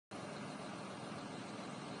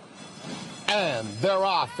And they're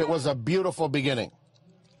off. It was a beautiful beginning.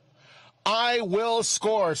 I Will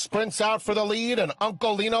Score sprints out for the lead, and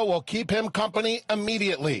Uncle Lino will keep him company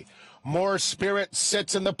immediately. More Spirit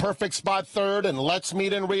sits in the perfect spot third, and Let's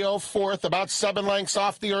Meet in Rio fourth, about 7 lengths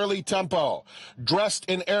off the early tempo. Dressed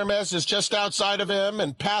in Hermes is just outside of him,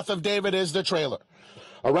 and Path of David is the trailer.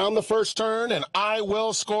 Around the first turn, and I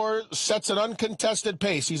Will Score sets an uncontested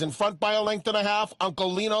pace. He's in front by 1.5 lengths.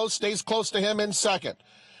 Uncle Lino stays close to him in second.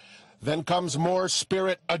 Then comes More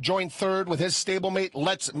Spirit, a joint third with his stablemate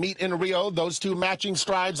Let's Meet in Rio. Those two matching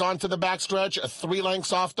strides onto the backstretch, 3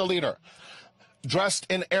 lengths off the leader. Dressed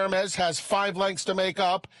in Hermes has 5 lengths to make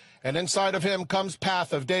up, and inside of him comes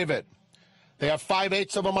Path of David. They have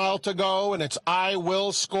 5/8 of a mile to go, and it's I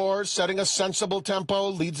Will Score setting a sensible tempo,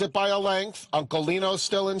 leads it by 1 length. Uncle Lino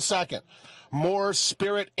still in second. More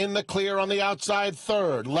Spirit in the clear on the outside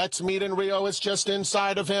third. Let's Meet in Rio is just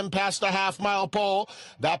inside of him past the half-mile pole.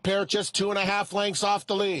 That pair just 2.5 lengths off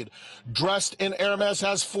the lead. Dressed in Hermes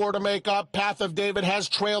has 4 to make up. Path of David has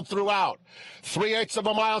trailed throughout. 3/8 of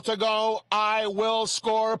a mile to go. I Will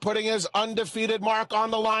Score putting his undefeated mark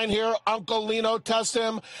on the line here. Uncle Lino tests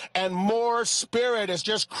him, and More Spirit is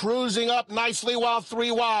just cruising up nicely while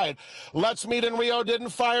 3 wide. Let's Meet in Rio didn't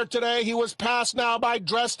fire today. He was passed now by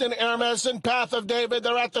Dressed in Hermes and Path of David.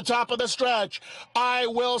 They're at the top of the stretch. I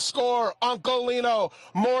Will Score, Uncle Lino,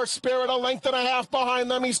 More Spirit 1.5 lengths behind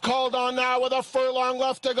them. He's called on now with a furlong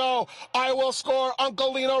left to go. I Will Score,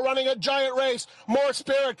 Uncle Lino running a giant race. More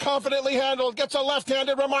Spirit confidently handled, gets a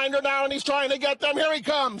left-handed reminder now, and he's trying to get them. Here he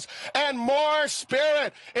comes. And More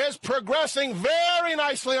Spirit is progressing very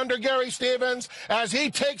nicely under Gary Stevens as he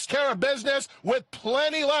takes care of business with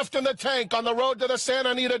plenty left in the tank on the road to the Santa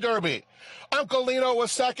Anita Derby. Uncle Lino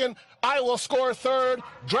was second. I Will Score third.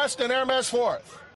 Dressed in Hermes fourth.